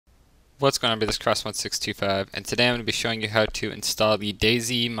What's going on, this Cross1625, and today I'm going to be showing you how to install the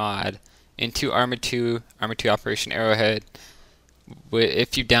DayZ mod into Arma 2 Operation Arrowhead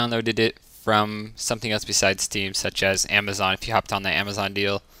if you downloaded it from something else besides Steam, such as Amazon. If you hopped on the Amazon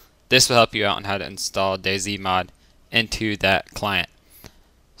deal, this will help you out on how to install DayZ mod into that client.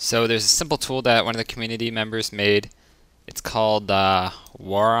 So there's a simple tool that one of the community members made. It's called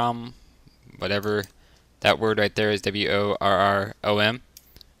Worrom, whatever that word right there is, WORROM.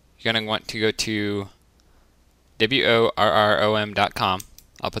 You're going to want to go to worrom.com.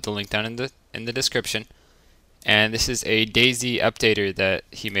 I'll put the link down in the description. And this is a DayZ updater that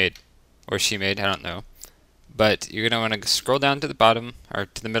he made, or she made, I don't know. But you're going to want to scroll down to the bottom, or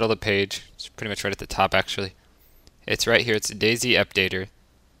to the middle of the page. It's pretty much right at the top, actually. It's right here. It's a DayZ updater.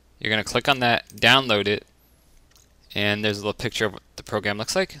 You're going to click on that, download it, and there's a little picture of what the program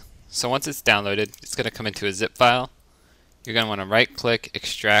looks like. So once it's downloaded, it's going to come into a zip file. You're going to want to right click,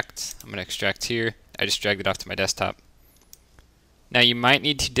 extract. I'm going to extract here. I just dragged it off to my desktop. Now you might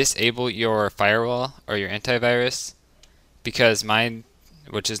need to disable your firewall or your antivirus, because mine,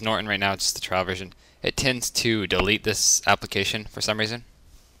 which is Norton right now, it's just the trial version, it tends to delete this application for some reason.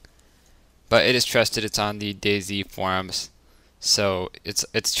 But it is trusted. It's on the DayZ forums, so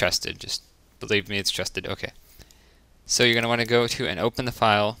it's trusted. Just believe me, it's trusted. Okay. So you're going to want to go to and open the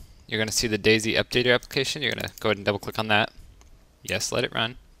file. You're going to see the DayZ updater application. You're going to go ahead and double click on that. Yes, let it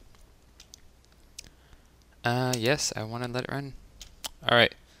run. Yes, I want to let it run.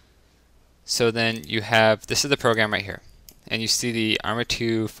 Alright. So then you have, this is the program right here. And you see the Arma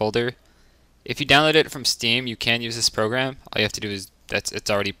 2 folder. If you download it from Steam, you can use this program. All you have to do is, it's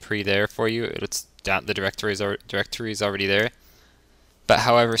already there for you. It's down, the directory is already there. But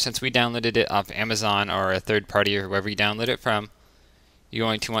however, since we downloaded it off Amazon or a third party or wherever you download it from, you're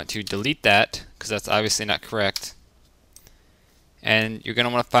going to want to delete that, because that's obviously not correct. And you're going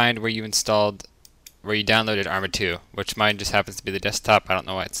to want to find where you downloaded Arma 2, which mine just happens to be the desktop. I don't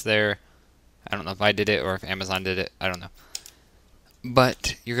know why it's there. I don't know if I did it or if Amazon did it. I don't know.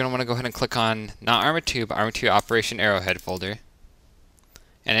 But you're going to want to go ahead and click on, not Arma 2, but Arma 2 Operation Arrowhead folder.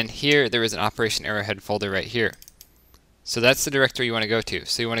 And in here, there is an Operation Arrowhead folder right here. So that's the directory you want to go to.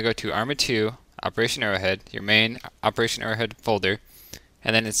 So you want to go to Arma 2 Operation Arrowhead, your main Operation Arrowhead folder.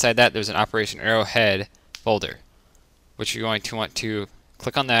 And then inside that, there's an Operation Arrowhead folder, which you're going to want to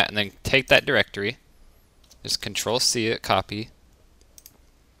click on that and then take that directory. Just Control-C it, copy,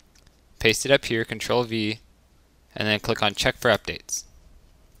 paste it up here, Control-V, and then click on Check for Updates.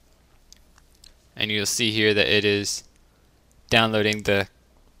 And you'll see here that it is downloading the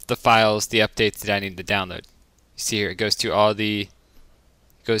files, the updates that I need to download. You see here, it goes to all the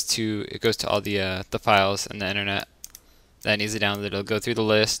the files on the internet that needs to download. It'll go through the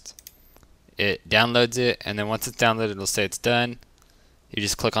list. It downloads it, and then once it's downloaded, it'll say it's done. You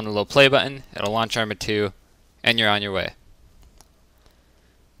just click on the little play button. It'll launch Arma 2, and you're on your way.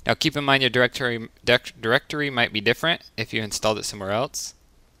 Now keep in mind your directory might be different if you installed it somewhere else.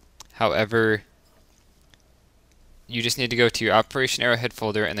 However, you just need to go to your Operation Arrowhead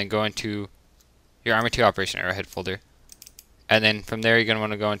folder and then go into your Arma 2 Operation Arrowhead folder. And then from there, you're going to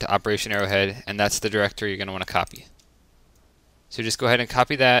want to go into Operation Arrowhead, and that's the directory you're going to want to copy. So just go ahead and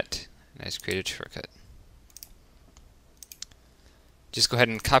copy that. I just created a shortcut. Just go ahead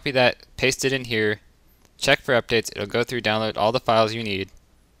and copy that, paste it in here, check for updates. It'll go through, download all the files you need,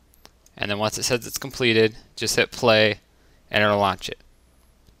 and then once it says it's completed, just hit play, and it'll launch it.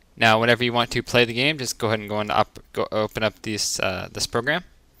 Now, whenever you want to play the game, just go ahead and go open up this program,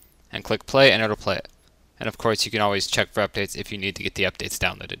 and click play, and it'll play it. And of course, you can always check for updates if you need to get the updates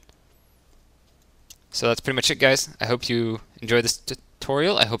downloaded. So that's pretty much it, guys. I hope you enjoyed this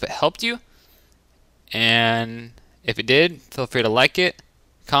tutorial. I hope it helped you. And if it did, feel free to like it,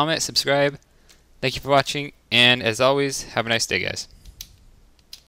 comment, subscribe. Thank you for watching, and as always, have a nice day, guys.